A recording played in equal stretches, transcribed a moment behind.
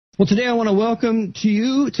Well, today I want to welcome to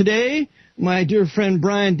you today my dear friend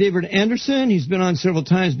Brian David Anderson. He's been on several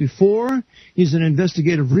times before. He's an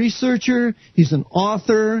investigative researcher. He's an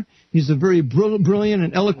author. He's a very brilliant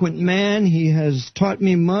and eloquent man. He has taught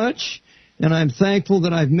me much, and I'm thankful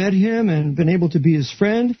that I've met him and been able to be his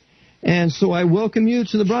friend. And so I welcome you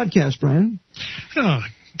to the broadcast, Brian.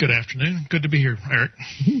 Good afternoon. Good to be here, Eric.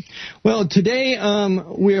 Well, today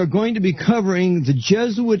we are going to be covering the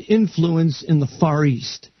Jesuit influence in the Far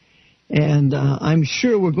East. And I'm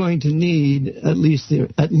sure we're going to need at least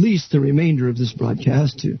the remainder of this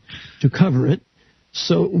broadcast to cover it.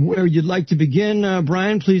 So where you'd like to begin,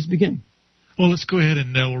 Brian, please begin. Well, let's go ahead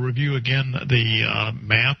and we'll review again the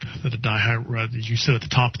map that you said at the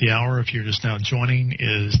top of the hour. If you're just now joining,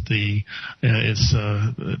 is it's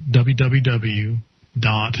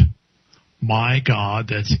www.mygod,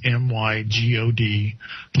 that's MYGOD,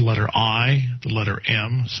 the letter I, the letter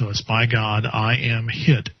M, so it's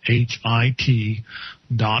mygodimhit, HIT.com,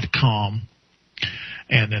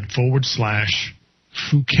 and then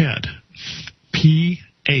 /Phuket,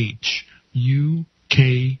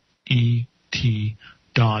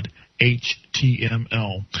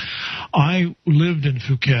 PHUKET.HTML. I lived in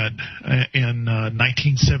Phuket in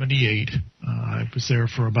 1978. I was there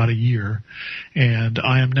for about a year, and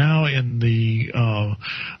I am now in the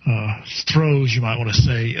throes, you might want to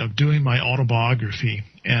say, of doing my autobiography.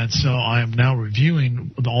 And so I am now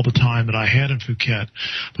reviewing all the time that I had in Phuket.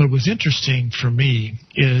 But what was interesting for me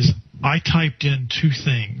is I typed in two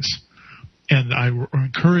things. And I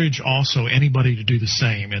encourage also anybody to do the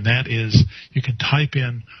same, and that is you can type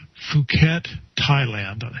in Phuket,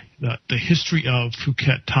 Thailand, the history of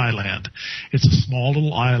Phuket, Thailand. It's a small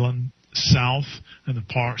little island south in the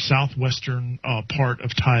southwestern part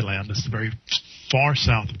of Thailand. It's the very far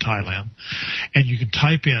south of Thailand. And you can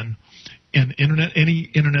type in any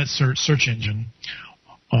internet search engine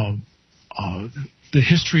the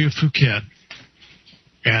history of Phuket,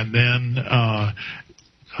 and then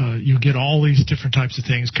you get all these different types of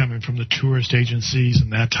things coming from the tourist agencies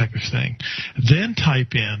and that type of thing. Then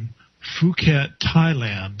type in Phuket,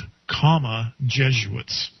 Thailand,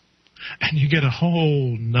 Jesuits. And you get a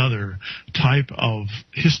whole nother type of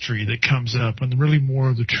history that comes up, and really more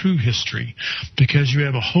of the true history, because you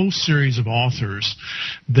have a whole series of authors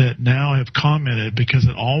that now have commented, because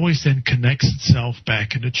it always then connects itself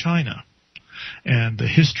back into China. And the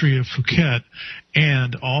history of Phuket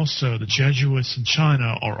and also the Jesuits in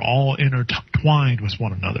China are all intertwined with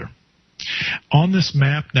one another. On this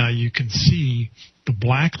map now you can see the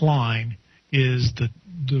black line is the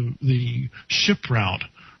ship route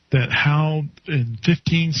that how in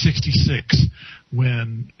 1566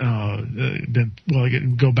 when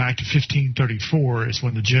go back to 1534 is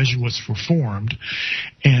when the Jesuits were formed,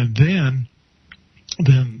 and then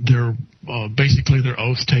they're basically their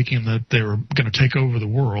oath taking that they were going to take over the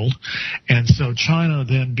world, and so China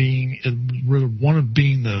then being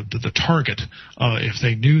the target. If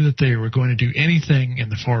they knew that they were going to do anything in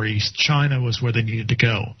the Far East, China was where they needed to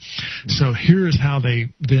go. So here is how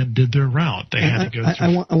they then did their route. They had to go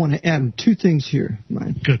through. I want to add two things here,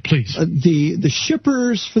 Ryan. Good, please. The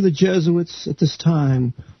shippers for the Jesuits at this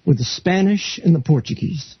time were the Spanish and the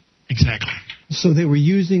Portuguese. Exactly. So they were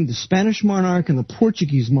using the Spanish monarch and the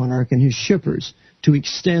Portuguese monarch and his shippers to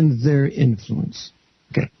extend their influence.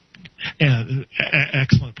 Okay. And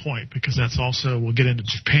excellent point, because that's also, we'll get into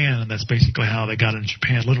Japan, and that's basically how they got into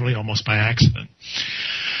Japan, literally almost by accident.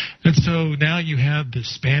 And so now you have the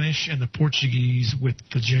Spanish and the Portuguese with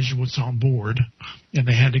the Jesuits on board, and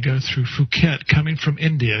they had to go through Phuket coming from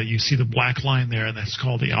India. You see the black line there, and that's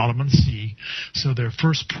called the Ottoman Sea. So their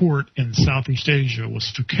first port in Southeast Asia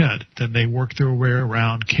was Phuket. Then they worked their way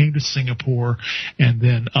around, came to Singapore, and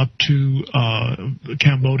then up to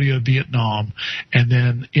Cambodia, Vietnam, and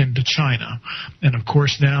then into China. And of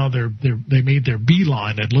course now they made their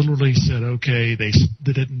beeline and literally said, okay, they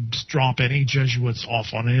didn't drop any Jesuits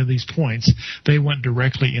off on any of these points. They went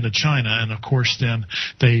directly into China, and of course then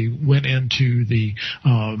they went into the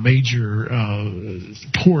major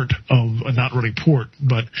port of, not really port,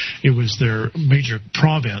 but it was their major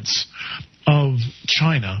province of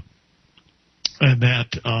China, and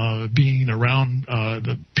that being around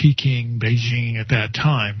the Peking, Beijing at that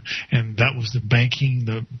time, and that was the banking,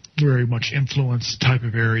 the very much influenced type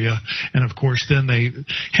of area. And of course then they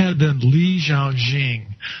had Li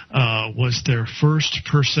Zhaojing was their first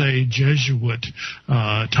per se Jesuit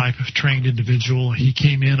type of trained individual. He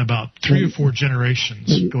came in about 3 or 4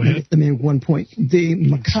 generations. Go ahead. Let me make one point. The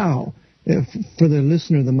Macau, for the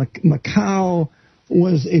listener, the Macau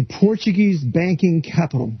was a Portuguese banking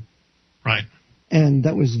capital. Right. And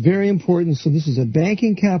that was very important. So this is a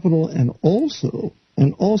banking capital and also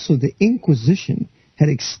and also the Inquisition had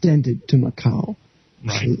extended to Macau.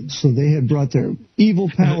 Right. So they had brought their evil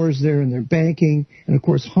powers there and their banking. And, of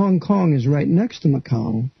course, Hong Kong is right next to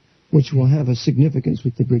Macau, which will have a significance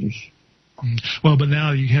with the British. Well, but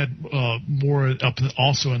now you had more up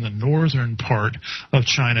also in the northern part of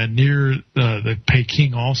China, near the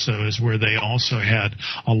Peking also, is where they also had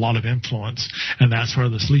a lot of influence, and that's where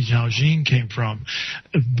this Li Zhaojing came from.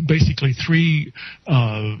 Basically, 3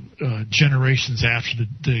 generations after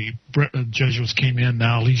the Jesuits came in,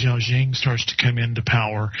 now Li Zhaojing starts to come into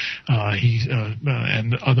power.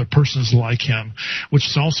 And other persons like him, which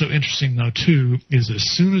is also interesting, though, too, is as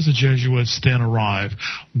soon as the Jesuits then arrive,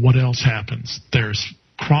 what else happens? There's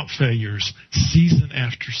crop failures season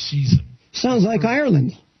after season. Sounds like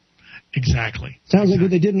Ireland. Exactly. Sounds like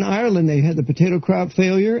what they did in Ireland. They had the potato crop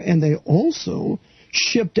failure, and they also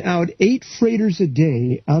shipped out 8 freighters a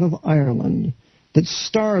day out of Ireland that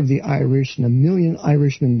starved the Irish, and 1 million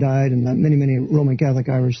Irishmen died, and many, many Roman Catholic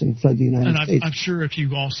Irishmen fled the United States. I'm sure if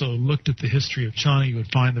you also looked at the history of China, you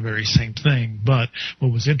would find the very same thing. But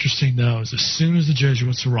what was interesting, though, is as soon as the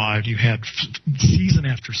Jesuits arrived, you had season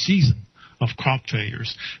after season of crop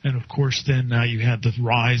failures. And, of course, then now you had the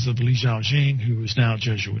rise of Li Zhaojing, who is now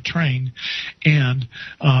Jesuit trained, and,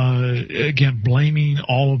 again, blaming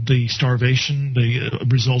all of the starvation, the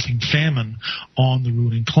resulting famine on the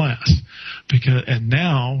ruling class. And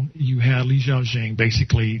now you had Li Zhaojing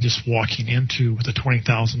basically just walking into with a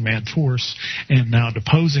 20,000-man force and now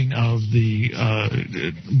deposing of the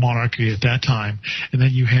monarchy at that time. And then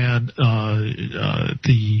you had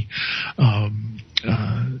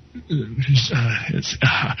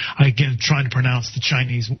again, trying to pronounce the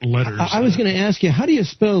Chinese letters. I was going to ask you, how do you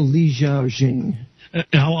spell Li Zhaojing?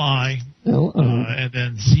 L-I, and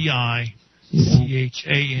then Z-I-C-H-A-N-G,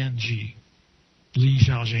 Li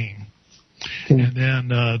Zhaojing. Okay. And then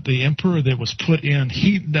the emperor that was put in,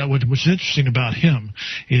 what's interesting about him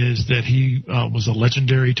is that he was a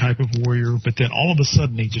legendary type of warrior, but then all of a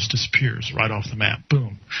sudden he just disappears right off the map.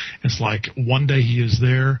 Boom. It's like one day he is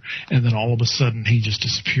there, and then all of a sudden he just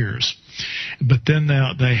disappears. But then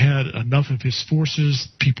they had enough of his forces,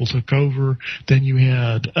 people took over. Then you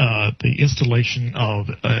had the installation of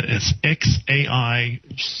it's X-A-I-C-H-A-N-G.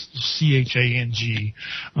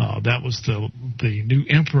 That was the new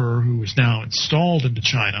emperor who was now installed into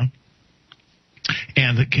China.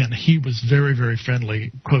 And again, he was very, very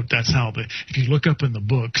friendly. Quote, that's how if you look up in the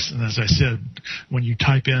books, and as I said, when you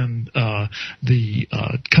type in the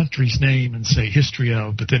country's name and say history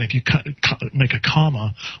of, but then if you make a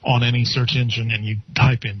comma on any search engine and you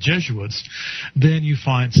type in Jesuits, then you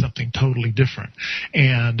find something totally different.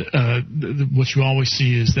 And what you always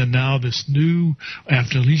see is then now this new,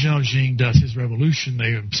 after Li Zhaojing does his revolution,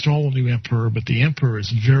 they install a new emperor, but the emperor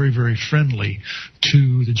is very, very friendly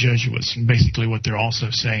to the Jesuits. And basically what they're also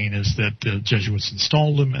saying is that the Jesuits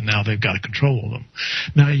installed them, and now they've got control of them.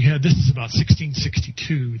 Now this is about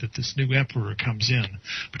 1662 that this new emperor comes in.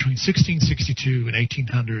 Between 1662 and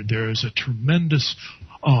 1800, there is a tremendous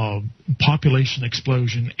population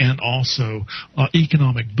explosion and also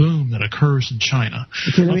economic boom that occurs in China.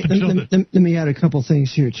 Okay, let me add a couple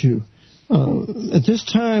things here, too. At this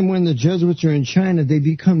time when the Jesuits are in China, they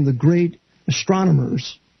become the great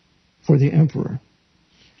astronomers for the emperor.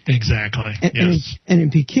 Exactly. Yes. And in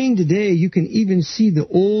Peking today, you can even see the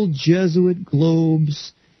old Jesuit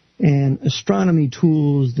globes and astronomy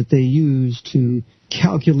tools that they use to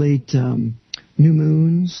calculate new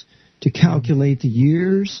moons, to calculate the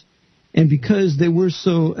years. And because they were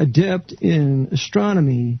so adept in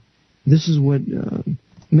astronomy, this is what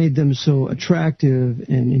made them so attractive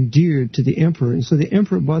and endeared to the emperor. And so the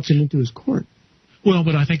emperor brought them into his court. Well,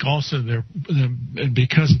 but I think also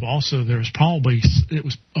because of also there's probably, it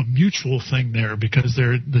was a mutual thing there because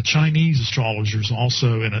the Chinese astrologers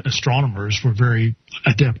also and astronomers were very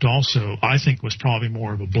adept also. I think was probably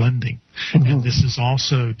more of a blending. Mm-hmm. And this is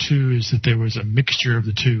also, too, is that there was a mixture of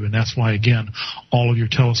the two. And that's why, again, all of your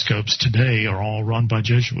telescopes today are all run by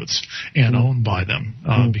Jesuits and owned by them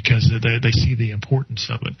because they see the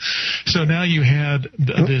importance of it. So now you had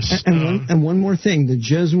this. And one more thing, the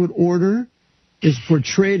Jesuit order is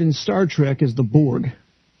portrayed in Star Trek as the Borg.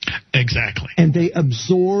 Exactly. And they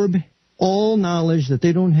absorb all knowledge that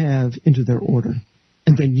they don't have into their order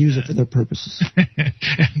and then use it for their purposes.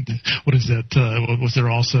 And what is that? Was there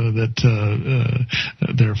also that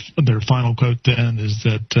their final quote then is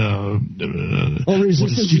that all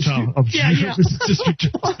resistance is futile.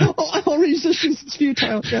 All resistance is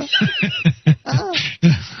futile. Yeah.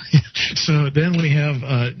 So So then we have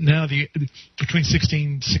now between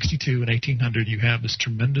 1662 and 1800, you have this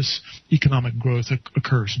tremendous economic growth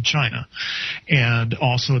occurs in China, and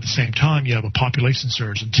also at the same time you have a population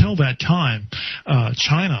surge. Until that time,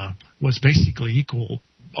 China was basically equal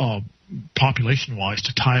population-wise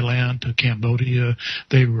to Thailand, to Cambodia.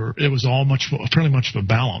 It was all fairly much of a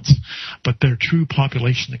balance, but their true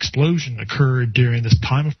population explosion occurred during this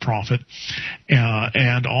time of profit.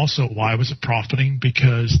 And also, why was it profiting?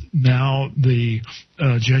 Because now the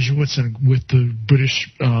Jesuits and with the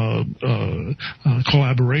British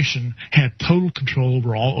collaboration had total control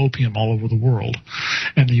over all opium all over the world.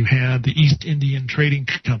 And you had the East Indian Trading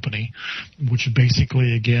Company, which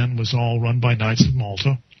basically, again, was all run by Knights of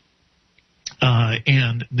Malta.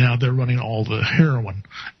 And now they're running all the heroin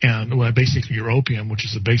and basically your opium, which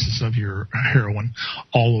is the basis of your heroin,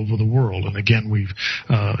 all over the world. And again, we've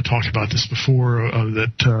talked about this before,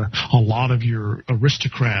 that a lot of your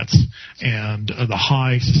aristocrats and the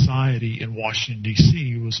high society in Washington,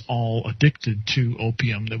 D.C. was all addicted to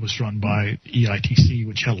opium that was run by EITC,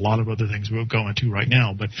 which had a lot of other things we'll go into right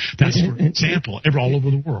now. But that's for example, all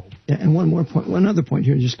over the world. Yeah, and one other point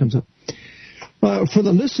here just comes up. For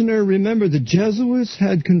the listener, remember the Jesuits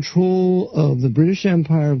had control of the British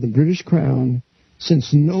Empire, of the British Crown,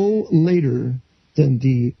 since no later than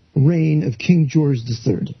the reign of King George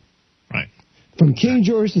III. Right. From King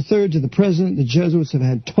George III to the present, the Jesuits have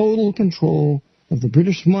had total control of the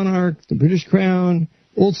British monarch, the British Crown,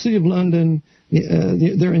 Old City of London,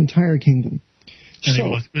 their entire kingdom.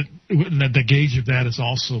 And the gauge of that is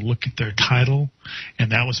also look at their title,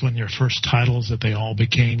 and that was when their first titles that they all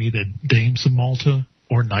became either Dames of Malta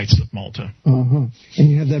or Knights of Malta. And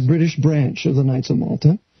you have that British branch of the Knights of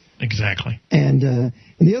Malta. Exactly. And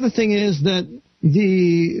the other thing is that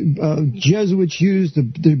the Jesuits used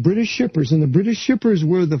the British shippers, and the British shippers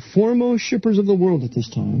were the foremost shippers of the world at this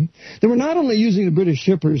time. They were not only using the British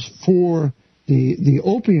shippers for the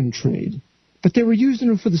opium trade, but they were using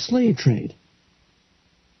them for the slave trade.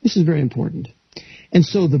 This is very important. And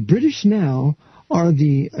so the British now in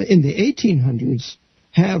the 1800s,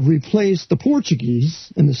 have replaced the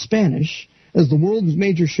Portuguese and the Spanish as the world's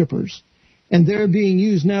major shippers. And they're being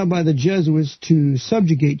used now by the Jesuits to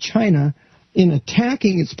subjugate China in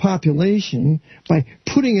attacking its population by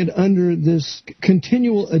putting it under this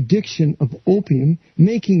continual addiction of opium,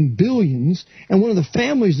 making billions. And one of the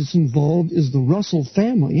families that's involved is the Russell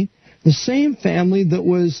family, the same family that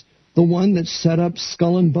was the one that set up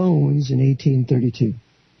Skull and Bones in 1832.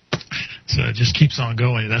 So it just keeps on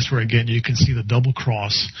going. That's where, again, you can see the double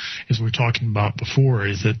cross, as we were talking about before,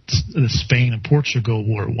 is that Spain and Portugal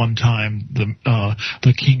were at one time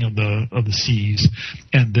the king of the seas,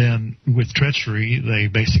 and then with treachery, they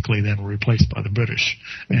basically then were replaced by the British.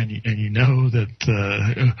 And you know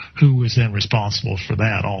that who was then responsible for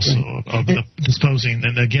that also, of the disposing.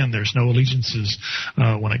 And again, there's no allegiances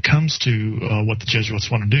when it comes to what the Jesuits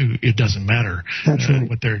want to do. It doesn't matter. That's right.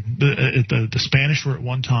 But the Spanish were at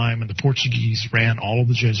one time, and the Portuguese ran all of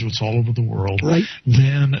the Jesuits all over the world. Right.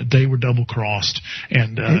 Then they were double crossed,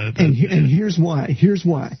 and here's why.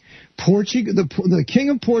 The King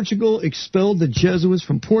of Portugal expelled the Jesuits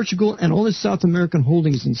from Portugal and all his South American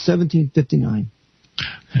holdings in 1759.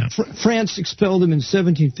 Yeah. France expelled them in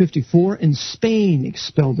 1754, and Spain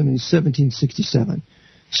expelled them in 1767.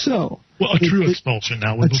 So, a true expulsion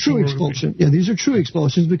now. True expulsion. Yeah, these are true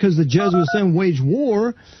expulsions because the Jesuits then waged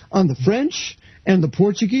war on the French and the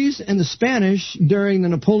Portuguese and the Spanish during the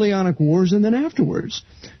Napoleonic Wars and then afterwards.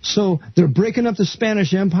 So they're breaking up the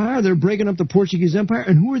Spanish Empire, they're breaking up the Portuguese Empire,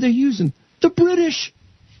 and who are they using? The British.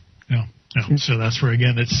 Yeah. So that's where,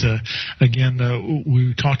 again, it's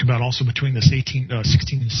we talked about also between this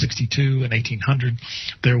 1662 and 1800,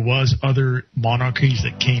 there was other monarchies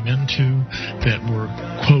that came into that were,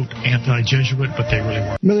 quote, anti-Jesuit, but they really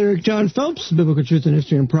weren't. Brother Eric John Phelps, Biblical Truth and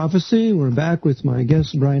History and Prophecy. We're back with my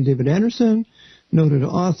guest, Brian David Anderson, noted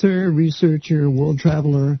author, researcher, world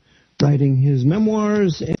traveler, writing his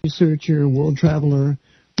memoirs, and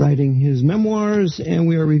and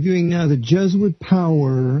we are reviewing now the Jesuit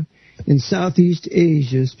power in Southeast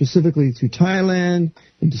Asia, specifically through Thailand,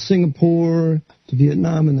 into Singapore, to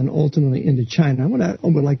Vietnam, and then ultimately into China. I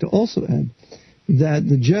would like to also add that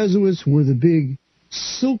the Jesuits were the big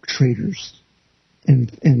silk traders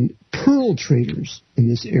and pearl traders in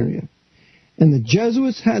this area. And the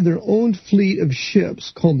Jesuits had their own fleet of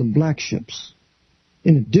ships called the Black Ships,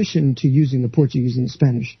 in addition to using the Portuguese and the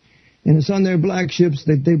Spanish. And it's on their Black Ships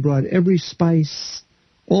that they brought every spice,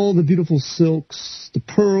 all the beautiful silks, the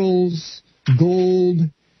pearls, gold,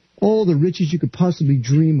 all the riches you could possibly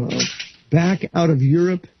dream of, back out of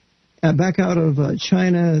Europe, back out of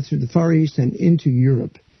China through the Far East and into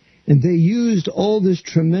Europe. And they used all this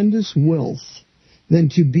tremendous wealth then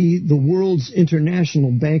to be the world's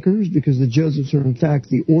international bankers, because the Jesuits are in fact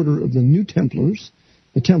the order of the New Templars,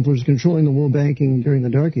 the Templars controlling the world banking during the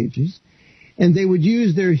Dark Ages. And they would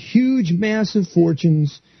use their huge, massive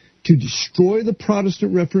fortunes to destroy the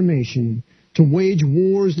Protestant Reformation, to wage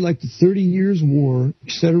wars like the 30 Years' War,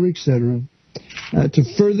 etc., to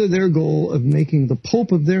further their goal of making the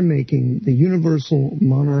Pope of their making the universal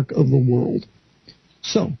monarch of the world.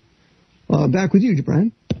 So, back with you,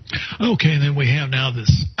 Brian. Okay, and then we have now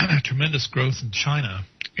this tremendous growth in China,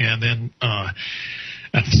 and then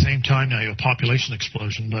at the same time now you have a population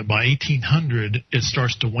explosion. But by 1800, it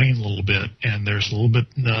starts to wane a little bit, and there's a little bit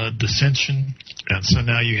dissension, and so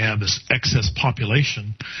now you have this excess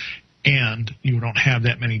population, and you don't have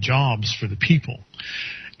that many jobs for the people.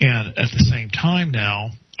 And at the same time now,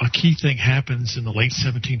 a key thing happens in the late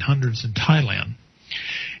 1700s in Thailand.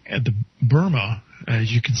 And the Burma,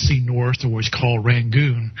 as you can see north, or what's called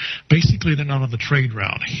Rangoon, basically they're not on the trade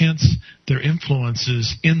route. Hence, their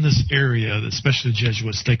influences in this area, especially the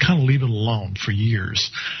Jesuits, they kind of leave it alone for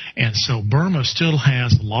years. And so Burma still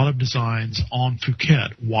has a lot of designs on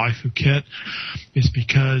Phuket. Why Phuket? Is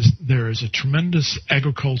because there is a tremendous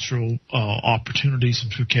agricultural opportunities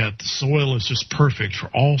in Phuket. The soil is just perfect for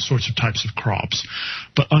all sorts of types of crops.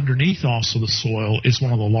 But underneath also the soil is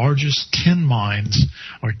one of the largest tin mines,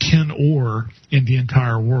 or tin ore, in the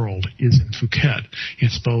entire world is in Phuket.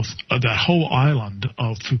 It's both, that whole island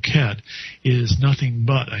of Phuket is nothing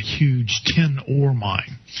but a huge tin ore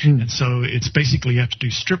mine. And so it's basically, you have to do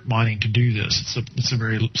strip mining to do this. It's a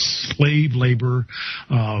very slave labor,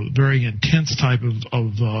 very intense type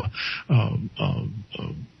of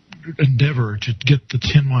endeavor to get the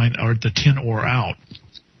tin mine or the tin ore out.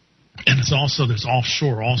 And it's also, there's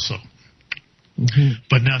offshore also.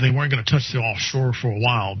 But now they weren't going to touch the offshore for a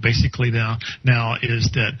while. Basically now is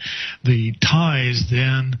that the Thais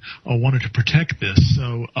then wanted to protect this.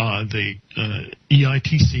 So the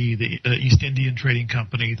EITC, the East Indian Trading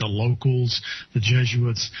Company, the locals, the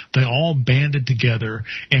Jesuits, they all banded together.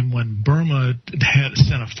 And when Burma had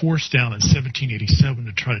sent a force down in 1787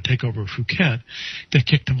 to try to take over Phuket, they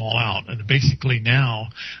kicked them all out. And basically now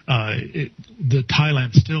the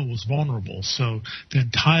Thailand still was vulnerable. So then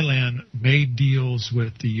Thailand made deals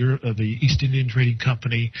with the East Indian Trading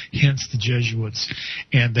Company, hence the Jesuits,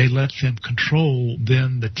 and they let them control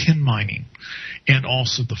then the tin mining and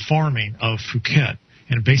also the farming of Phuket.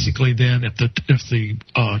 And basically then if the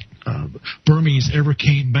Burmese ever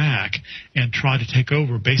came back and tried to take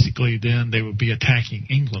over, basically then they would be attacking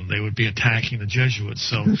England. They would be attacking the Jesuits.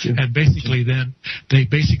 So, and basically then, they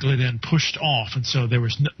basically then pushed off. And so there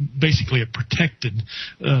was basically it protected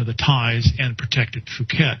the Thais and protected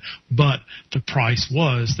Phuket. But the price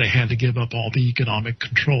was they had to give up all the economic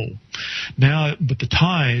control. Now, but the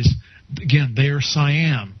Thais, again, they are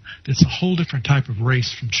Siam. It's a whole different type of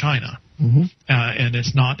race from China. And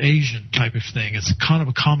it's not Asian type of thing. It's kind of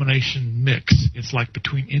a combination mix. It's like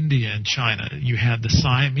between India and China. You had the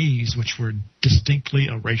Siamese, which were distinctly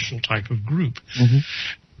a racial type of group.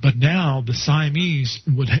 But now the Siamese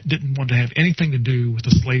didn't want to have anything to do with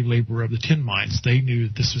the slave labor of the tin mines. They knew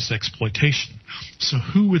this was exploitation. So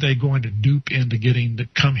who were they going to dupe into getting to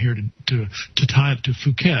come here to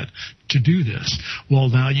Phuket to do this? Well,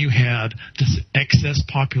 now you had this excess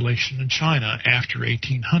population in China after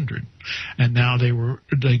 1800, and now they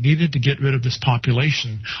needed to get rid of this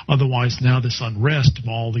population. Otherwise, now this unrest of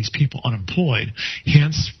all these people unemployed.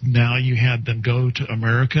 Hence, now you had them go to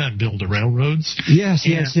America and build the railroads. Yes.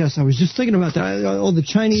 I was just thinking about that. All the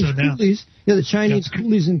Chinese coolies. Yeah, the Chinese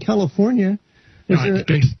coolies in California.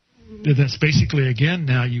 That's basically, again,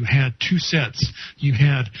 now you had two sets. You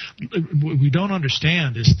had, what we don't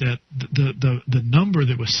understand is that the number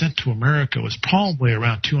that was sent to America was probably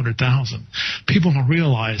around 200,000. People don't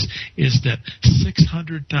realize is that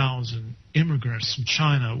 600,000 immigrants from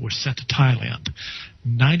China were sent to Thailand.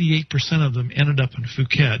 98% of them ended up in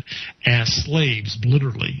Phuket as slaves,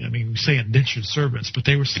 literally. I mean, we say indentured servants, but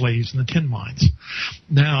they were slaves in the tin mines.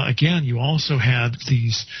 Now, again, you also had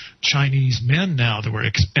these Chinese men now that were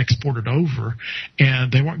exported over,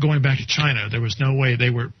 and they weren't going back to China. There was no way. They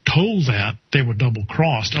were told that. They were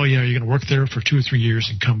double-crossed. Oh, yeah, you're going to work there for 2 or 3 years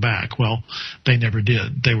and come back. Well, they never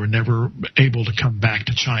did. They were never able to come back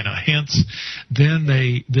to China. Hence, then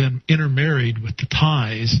they intermarried with the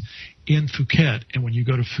Thais in Phuket, and when you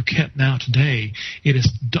go to Phuket now today, it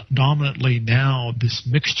is dominantly now this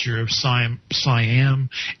mixture of Siam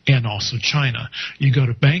and also China. You go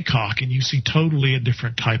to Bangkok and you see totally a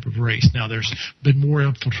different type of race. Now there's been more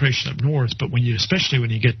infiltration up north, but especially when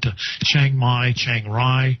you get to Chiang Mai, Chiang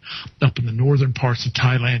Rai, up in the northern parts of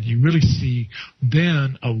Thailand, you really see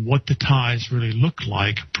then what the Thais really look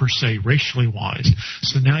like per se racially wise.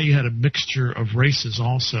 So now you had a mixture of races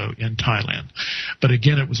also in Thailand. But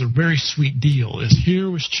again, it was a very sweet deal. As here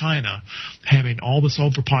was China having all this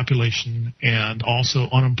overpopulation and also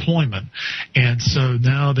unemployment, and so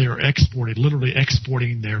now they are literally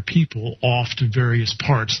exporting their people off to various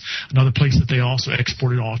parts. Another place that they also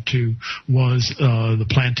exported off to was the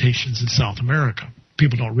plantations in South America.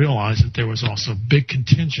 People don't realize that there was also a big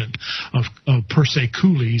contingent of per se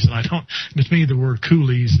coolies, and to me the word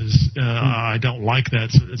coolies is I don't like that.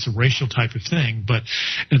 It's a racial type of thing, but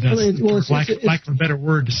that's lack of a better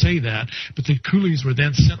word to say that. But the coolies were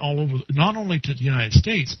then sent all over, not only to the United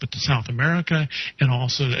States, but to South America, and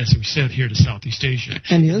also, as we said, here to Southeast Asia.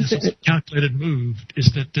 And the other calculated move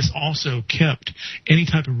is that this also kept any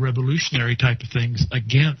type of revolutionary type of things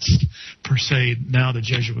against per se now the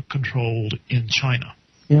Jesuit controlled in China.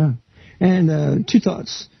 Yeah, and two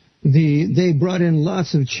thoughts. They brought in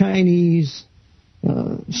lots of Chinese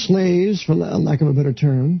slaves, for lack of a better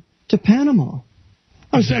term, to Panama.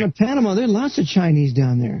 I was down in Panama. There are lots of Chinese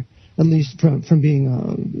down there, at least from being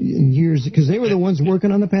in years, because they were the ones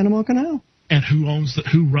working on the Panama Canal. And who runs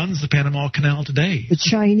the Panama Canal today? The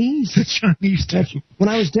Chinese. The Chinese too. When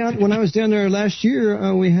I was down there last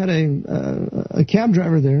year, we had a cab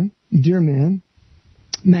driver there, dear man,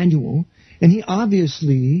 Manuel. And he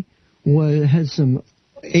obviously had some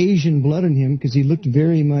Asian blood in him because he looked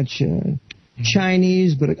very much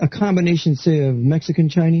Chinese, but a combination, say, of Mexican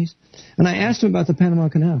Chinese. And I asked him about the Panama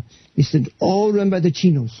Canal. He said, all run by the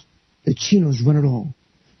Chinos. The Chinos run it all.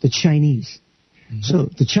 The Chinese. Mm-hmm. So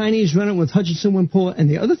the Chinese run it with Hutchinson Whampoa. And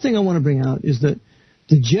the other thing I want to bring out is that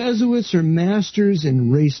the Jesuits are masters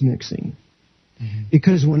in race mixing.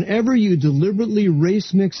 Because whenever you deliberately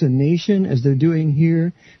race mix a nation, as they're doing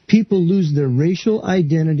here, people lose their racial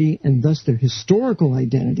identity and thus their historical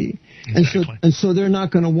identity. Exactly. And so they're not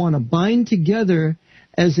going to want to bind together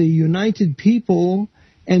as a united people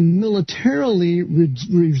and militarily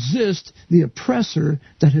resist the oppressor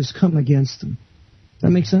that has come against them. That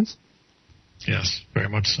make sense? Yes, very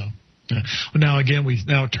much so. Well, now again, we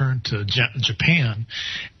now turn to Japan,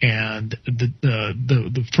 and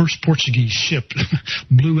the first Portuguese ship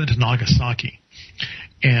blew into Nagasaki,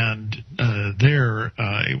 and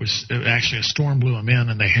it was actually a storm blew them in,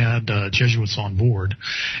 and they had Jesuits on board,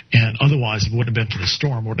 and otherwise it wouldn't have been for the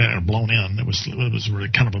storm, would have blown in. It was really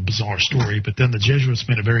kind of a bizarre story. But then the Jesuits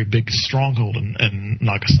made a very big stronghold in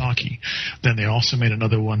Nagasaki. Then they also made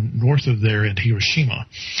another one north of there in Hiroshima,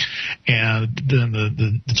 and then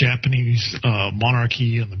the Japanese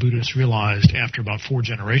monarchy and the Buddhists realized after about 4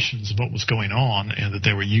 generations of what was going on, and that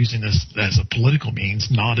they were using this as a political means,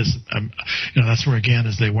 not as that's where again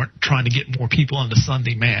is they weren't trying to get more people into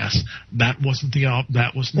Sunday Mass. That was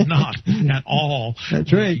not at all.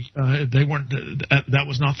 That's right. They weren't. That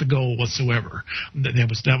was not the goal whatsoever.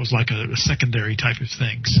 That was like a secondary type of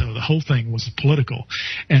thing. So the whole thing was political,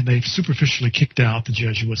 and they superficially kicked out the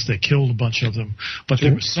Jesuits. They killed a bunch of them, but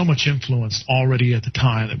there was so much influence already at the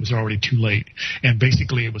time that it was already too late. And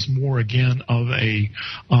basically, it was more again of a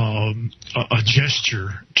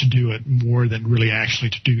gesture to do it more than really actually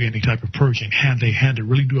to do any type of purging. Had they had to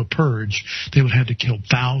really do a purge, they would have to kill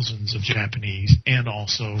thousands of Japanese and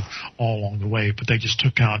also all along the way. But they just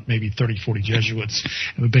took out maybe 30, 40 Jesuits,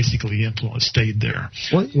 and basically the influence stayed there.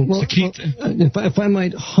 If I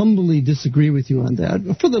might humbly disagree with you on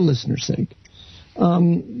that, for the listener's sake,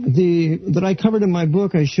 that I covered in my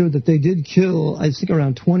book, I showed that they did kill, I think,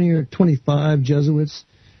 around 20 or 25 Jesuits.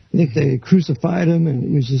 I think they crucified them, and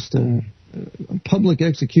it was just a public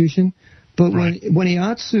execution. But right. when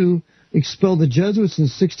Ieyasu expelled the Jesuits in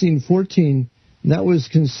 1614, that was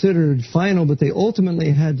considered final, but they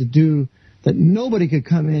ultimately had to do that nobody could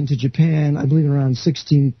come into Japan, I believe around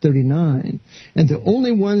 1639. And the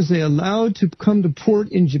only ones they allowed to come to port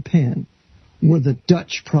in Japan were the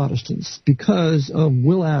Dutch Protestants because of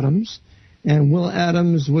Will Adams. And Will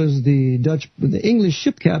Adams was the English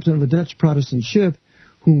ship captain of a Dutch Protestant ship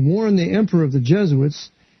who warned the emperor of the Jesuits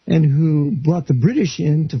and who brought the British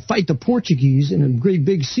in to fight the Portuguese in a great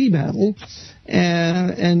big sea battle.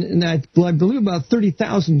 And I believe about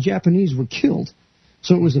 30,000 Japanese were killed.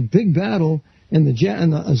 So it was a big battle. And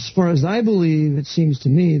as far as I believe, it seems to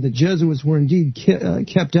me, the Jesuits were indeed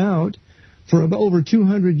kept out for about over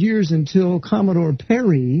 200 years until Commodore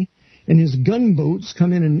Perry and his gunboats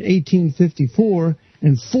come in 1854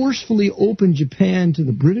 and forcefully open Japan to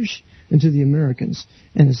the British and to the Americans.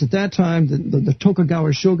 And it's at that time that the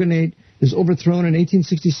Tokugawa shogunate is overthrown in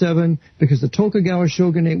 1867 because the Tokugawa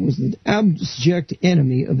shogunate was the abject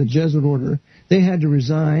enemy of the Jesuit order. They had to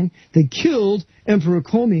resign. They killed Emperor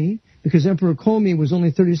Komi because Emperor Komi was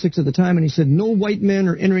only 36 at the time, and he said, no white men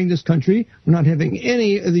are entering this country. We're not having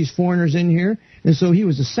any of these foreigners in here. And so he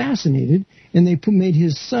was assassinated, and they made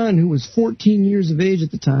his son, who was 14 years of age at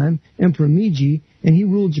the time, Emperor Meiji, and he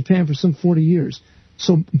ruled Japan for some 40 years.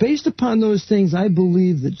 So based upon those things, I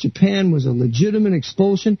believe that Japan was a legitimate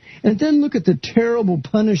expulsion. And then look at the terrible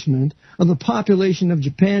punishment of the population of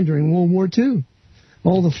Japan during World War II.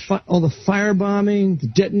 All the firebombing, the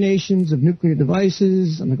detonations of nuclear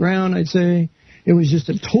devices on the ground, I'd say. It was just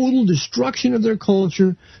a total destruction of their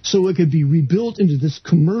culture so it could be rebuilt into this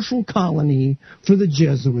commercial colony for the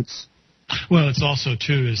Jesuits. Well, it's also,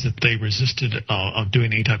 too, is that they resisted of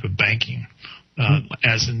doing any type of banking.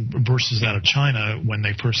 As in versus out of China when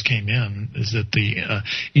they first came in, is that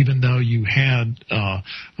even though you had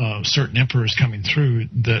certain emperors coming through,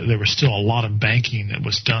 there was still a lot of banking that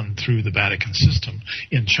was done through the Vatican system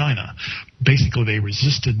in China. Basically, they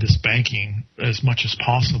resisted this banking as much as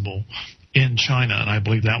possible in China, and I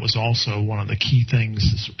believe that was also one of the key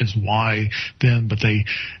things is why then. But they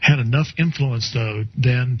had enough influence, though,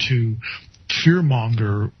 then to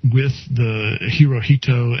fearmonger with the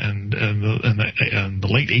Hirohito and the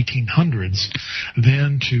late 1800s,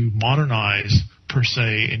 then to modernize per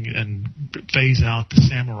se and phase out the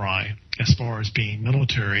samurai as far as being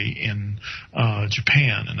military in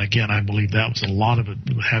Japan. And again, I believe that was a lot of it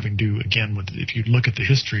having to do, again, with, if you look at the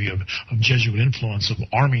history of Jesuit influence of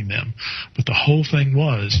arming them. But the whole thing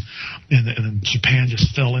was, and Japan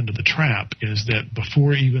just fell into the trap, is that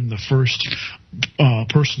before even the first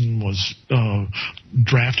person was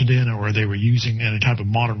drafted in, or they were using any type of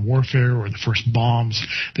modern warfare, or the first bombs,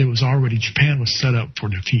 Japan was set up for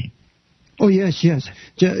defeat. Oh, yes. And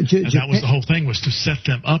that was the whole thing, was to set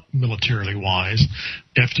them up militarily wise.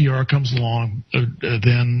 FDR comes along,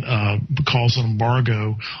 then calls an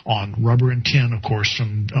embargo on rubber and tin, of course,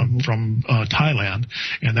 from Thailand.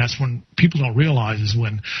 And that's when people don't realize is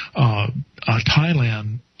when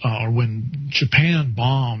Thailand, or when Japan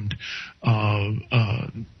bombed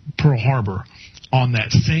Pearl Harbor, on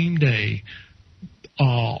that same day,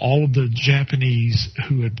 all of the Japanese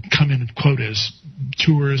who had come in, quote, as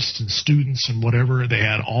tourists and students and whatever, they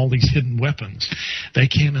had all these hidden weapons. They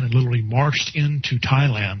came in and literally marched into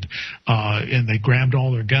Thailand, and they grabbed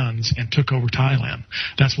all their guns and took over Thailand.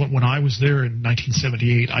 That's what, when I was there in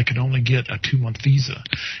 1978, I could only get a 2-month visa.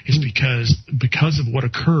 It's because of what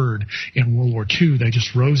occurred in World War II, they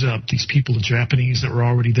just rose up, these people, the Japanese that were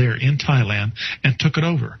already there in Thailand, and took it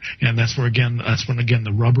over. And that's when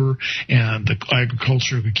the rubber and the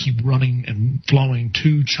agriculture would keep running and flowing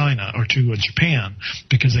to China, or to Japan,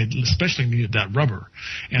 because they especially needed that rubber.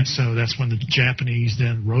 And so that's when the Japanese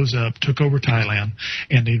then rose up, took over Thailand,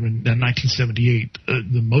 and in 1978,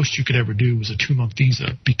 the most you could ever do was a 2-month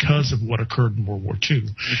visa because of what occurred in World War II.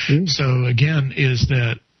 Mm-hmm. So again, is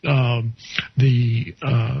that the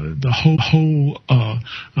whole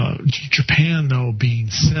Japan, though, being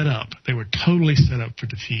set up, they were totally set up for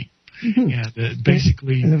defeat. Mm-hmm. And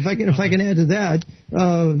basically, and if I can add to that,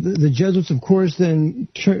 the Jesuits, of course, then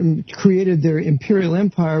created their imperial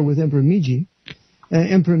empire with Emperor Meiji.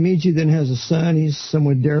 Emperor Meiji then has a son. He's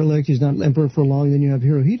somewhat derelict. He's not emperor for long. Then you have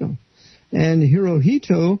Hirohito, and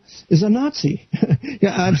Hirohito is a Nazi.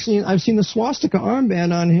 Yeah, I've seen the swastika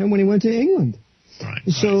armband on him when he went to England. Right.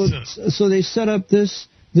 So they set up this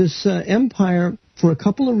empire for a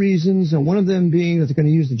couple of reasons, and one of them being that they're going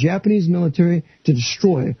to use the Japanese military to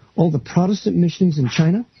destroy all the Protestant missions in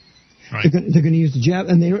China. Right. They're going to use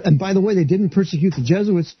the and by the way, they didn't persecute the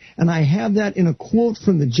Jesuits, and I have that in a quote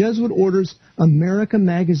from the Jesuit Order's America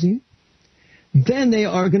magazine. Then they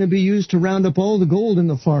are going to be used to round up all the gold in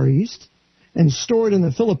the Far East and store it in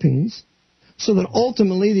the Philippines, so that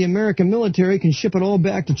ultimately the American military can ship it all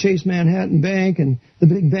back to Chase Manhattan Bank and the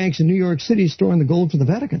big banks in New York City storing the gold for the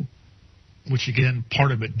Vatican. Which, again,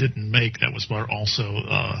 part of it didn't make. That was what also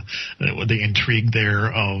the intrigue there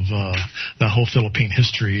of the whole Philippine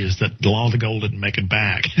history, is that a lot of the gold didn't make it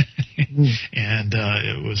back. And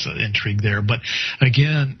it was an intrigue there. But,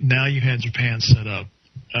 again, now you had Japan set up.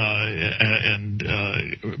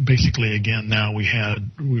 Basically, again, now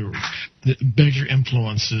the major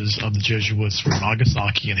influences of the Jesuits were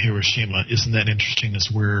Nagasaki and Hiroshima. Isn't that interesting? Is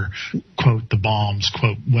where, quote, the bombs,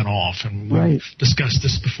 quote, went off. And we've discussed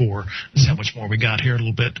this before. This is how much more we got here, a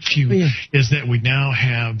little bit. Is that we now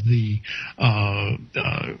have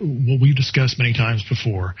what we've discussed many times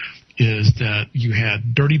before, is that you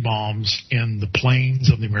had dirty bombs in the plains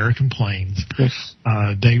of the American plains. Yes.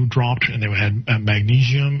 They dropped, and they had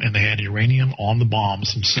magnesium and they had uranium on the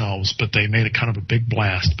bombs themselves, but they made it kind of a big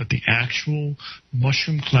blast. But the actual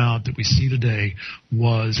mushroom cloud that we see today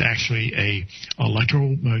was actually a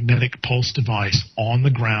electromagnetic pulse device on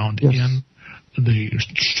the ground in the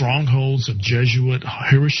strongholds of Jesuit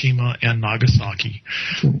Hiroshima and Nagasaki,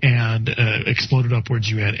 and exploded upwards.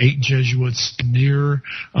 You had 8 Jesuits near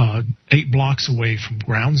 8 blocks away from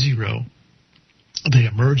ground zero. They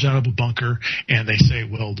emerge out of a bunker, and they say,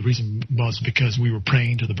 well, the reason was because we were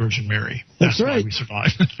praying to the Virgin Mary. That's right. Why we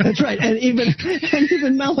survived. That's right. And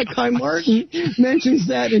even Malachi Martin mentions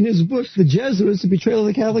that in his book, The Jesuits, The Betrayal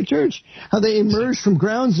of the Catholic Church, how they emerged from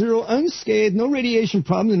ground zero unscathed, no radiation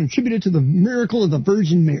problem, and attributed to the miracle of the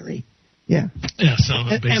Virgin Mary. Yeah. Yeah. So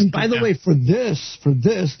and by the way, for this,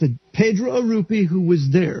 the Pedro Arrupi, who was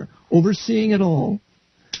there overseeing it all,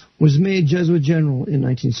 was made Jesuit general in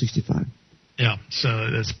 1965. Yeah, so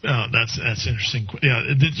that's interesting. Yeah,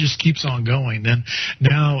 it just keeps on going. Then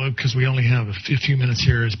now, because we only have a few minutes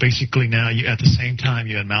here, is basically now you at the same time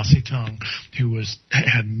you had Mao Zedong, who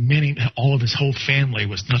all of his whole family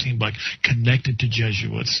was nothing but connected to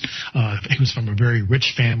Jesuits. He was from a very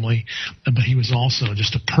rich family, but he was also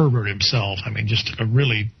just a pervert himself. I mean, just a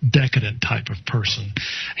really decadent type of person.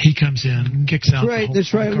 He comes in, kicks out.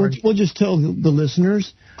 That's right. We'll just tell the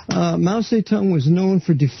listeners. Mao Zedong was known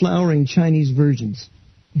for deflowering Chinese virgins.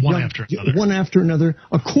 One after another,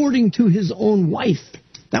 according to his own wife.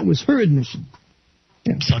 That was her admission.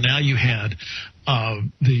 Yeah. So now you had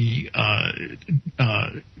the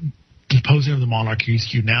deposing of the monarchies.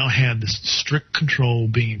 You now had this strict control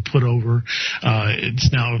being put over.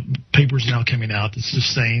 Papers now coming out that's just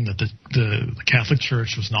saying that the Catholic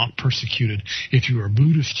Church was not persecuted. If you were a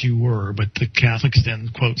Buddhist, you were, but the Catholics then,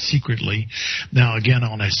 quote, secretly. Now, again,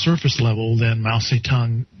 on a surface level, then Mao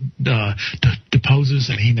Zedong deposes,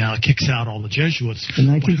 and he now kicks out all the Jesuits. In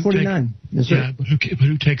 1949. But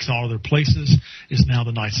who takes all of their places is now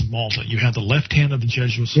the Knights of Malta. You have the left hand of the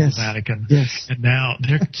Jesuits in the Vatican, and now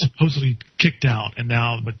they're supposedly kicked out,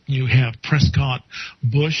 but you have Prescott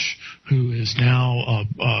Bush, who is now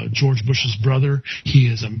George Bush's brother. He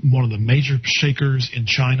is one of the major shakers in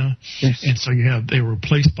China, and so they were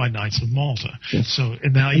replaced by Knights of Malta. So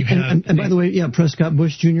and now you have. And by the way, Prescott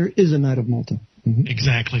Bush Jr. is a Knight of Malta. Mm-hmm.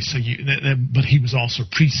 Exactly. So but he was also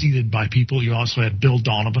preceded by people. You also had Bill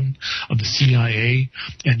Donovan of the CIA,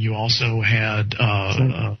 and you also had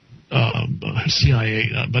CIA,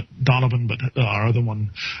 but Donovan, but our other one.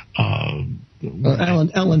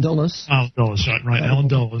 Alan Dulles. Alan Dulles, right. Alan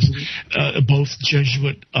Dulles, both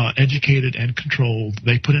Jesuit, educated and controlled.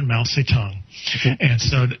 They put in Mao Zedong. Okay. And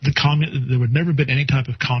so there would never been any type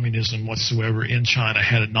of communism whatsoever in China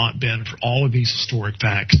had it not been for all of these historic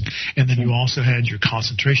facts. And then you also had your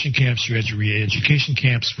concentration camps, you had your re-education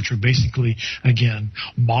camps, which were basically, again,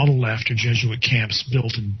 modeled after Jesuit camps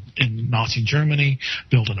built in Nazi Germany,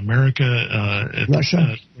 built in America,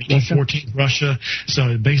 Russia.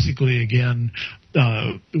 So basically, again,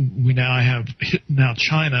 we now have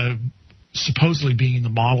China supposedly being the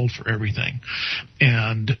model for everything.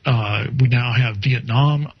 And we now have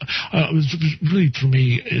Vietnam. It was really, for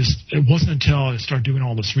me, it wasn't until I started doing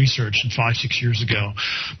all this research 5-6 years ago,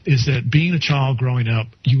 is that being a child growing up,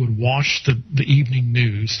 you would watch the evening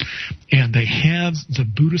news, and they had the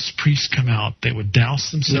Buddhist priests come out. They would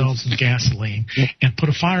douse themselves in gasoline and put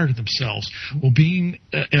a fire to themselves. Well, being,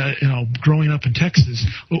 growing up in Texas,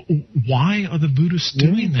 why are the Buddhists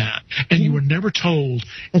doing that? And you were never told.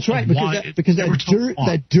 That's right, because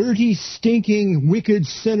that dirty, stinking, wicked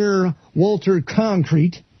sinner, Walter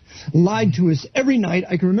Concrete, lied to us every night.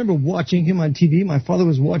 I can remember watching him on TV. My father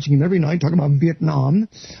was watching him every night, talking about Vietnam.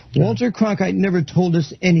 Yeah. Walter Cronkite never told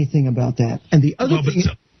us anything about that. And the other thing...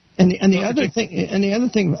 And the other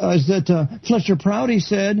thing is that Fletcher Prouty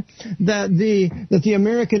said that the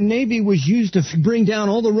American Navy was used to bring down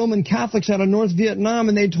all the Roman Catholics out of North Vietnam,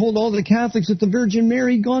 and they told all the Catholics that the Virgin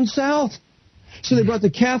Mary had gone south. So they brought the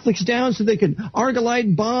Catholics down so they could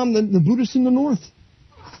Argolite bomb the Buddhists in the north.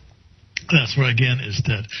 That's where, again, is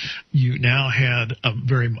that you now had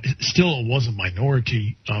still was a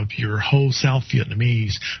minority of your whole South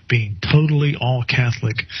Vietnamese being totally all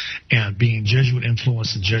Catholic and being Jesuit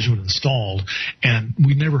influenced and Jesuit installed. And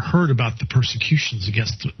we never heard about the persecutions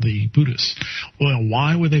against the Buddhists. Well,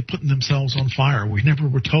 why were they putting themselves on fire? We never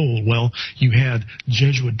were told. Well, you had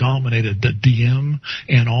Jesuit dominated the Diem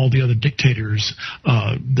and all the other dictators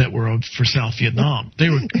that were for South Vietnam. They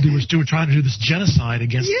were trying to do this genocide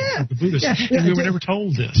against the Buddhists. this, and we were never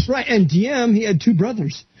told this. Right, and DM, he had two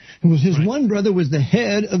brothers. His one brother was the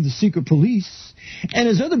head of the secret police, and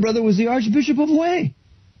his other brother was the Archbishop of Hue.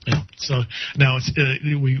 Yeah. So now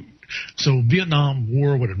So Vietnam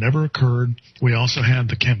War would have never occurred. We also had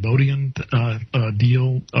the Cambodian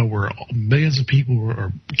deal where millions of people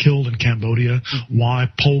were killed in Cambodia. Why?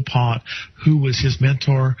 Pol Pot, who was his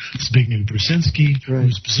mentor, Zbigniew Brzezinski,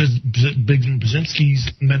 who's Zbigniew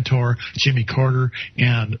Brzezinski's mentor, Jimmy Carter,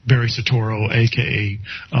 and Barry Soetoro, a.k.a.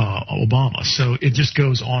 Obama. So it just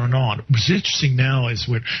goes on and on. What's interesting now is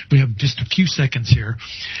we have just a few seconds here.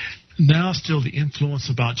 Now still the influence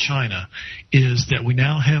about China is that we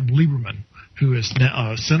now have Lieberman, who is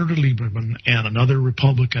now, Senator Lieberman and another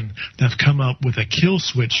Republican that have come up with a kill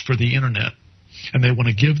switch for the Internet. And they want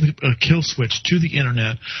to give a kill switch to the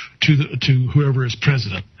Internet to whoever is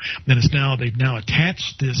president. And they've now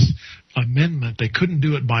attached this amendment. They couldn't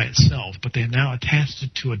do it by itself, but they have now attached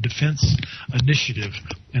it to a defense initiative,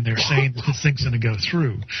 and they're saying that this thing's going to go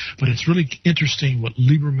through. But it's really interesting what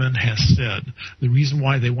Lieberman has said. The reason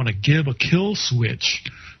why they want to give a kill switch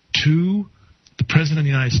to the President of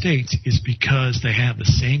the United States is because they have the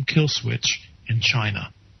same kill switch in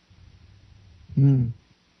China.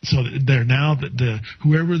 So they're now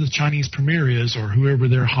whoever the Chinese premier is or whoever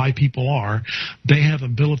their high people are, they have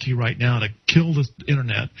ability right now to kill the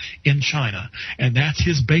Internet in China. And that's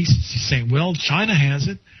his basis. He's saying, well, China has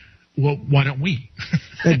it. Well, why don't we?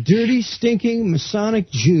 A dirty, stinking Masonic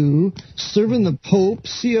Jew serving the Pope,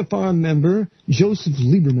 CFR member, Joseph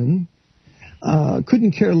Lieberman,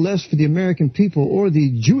 couldn't care less for the American people or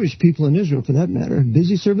the Jewish people in Israel, for that matter.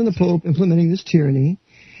 Busy serving the Pope, implementing this tyranny.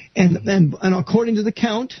 And according to the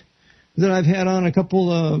count that I've had on a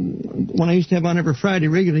couple, when I used to have on every Friday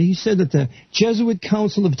regularly, he said that the Jesuit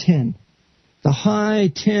Council of 10, the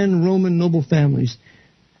high 10 Roman noble families,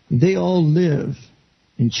 they all live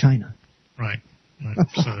in China. Right.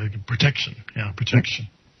 So protection.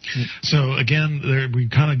 So again, we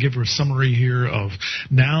kind of give a summary here of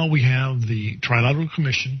now we have the Trilateral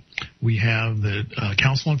Commission, we have the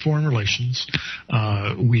Council on Foreign Relations,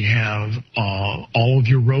 we have all of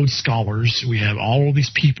your Rhodes Scholars, we have all of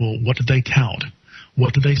these people. What did they tout?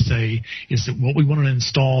 What did they say is that what we want to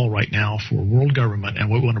install right now for world government and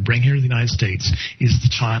what we want to bring here to the United States is the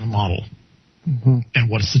China model. And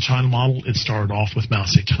what is the China model? It started off with Mao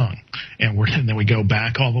Zedong, and then we go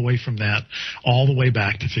back all the way from that, all the way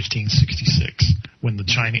back to 1566, when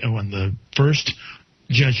the first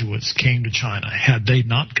Jesuits came to China. Had they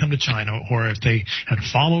not come to China, or if they had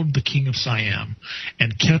followed the King of Siam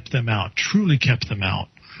and kept them out, truly kept them out,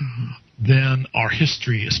 then our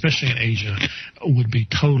history, especially in Asia, would be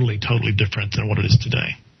totally, totally different than what it is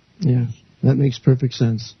today. Yeah, that makes perfect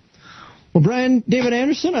sense. Well, Brian David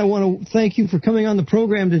Anderson, I want to thank you for coming on the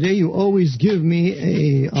program today. You always give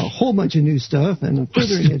me a whole bunch of new stuff and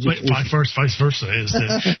furthering education. Vice versa is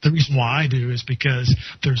that the reason why I do is because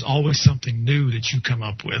there's always something new that you come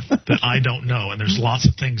up with that I don't know, and there's lots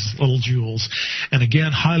of things, little jewels. And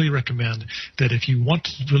again, highly recommend that if you want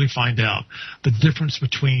to really find out the difference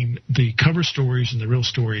between the cover stories and the real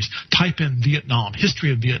stories, type in Vietnam,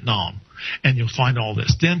 history of Vietnam, and you'll find all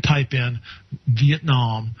this. Then type in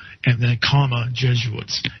Vietnam and then comma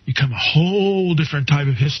Jesuits. You come a whole different type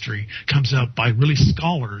of history comes out by really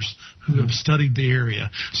scholars who have studied the area.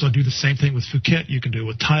 So do the same thing with Phuket. You can do it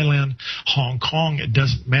with Thailand, Hong Kong. It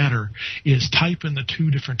doesn't matter. Is type in the two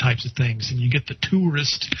different types of things, and you get the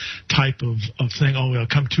tourist type of thing. Oh, well,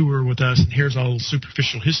 come tour with us, and here's all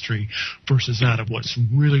superficial history versus that of what's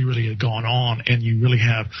really, really gone on. And you really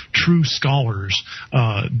have true scholars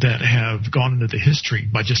that have gone into the history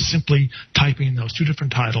by just simply typing those two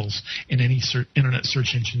different titles in any internet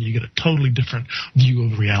search engine. You get a totally different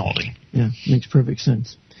view of reality. Yeah, makes perfect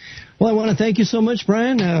sense. Well, I want to thank you so much,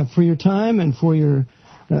 Brian, for your time and for your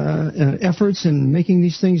efforts in making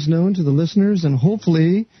these things known to the listeners. And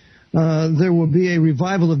hopefully there will be a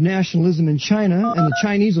revival of nationalism in China, and the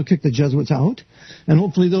Chinese will kick the Jesuits out. And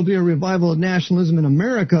hopefully there'll be a revival of nationalism in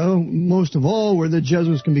America, most of all, where the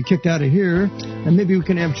Jesuits can be kicked out of here. And maybe we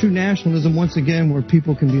can have true nationalism once again, where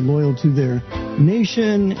people can be loyal to their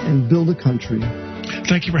nation and build a country.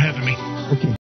 Thank you for having me. Okay.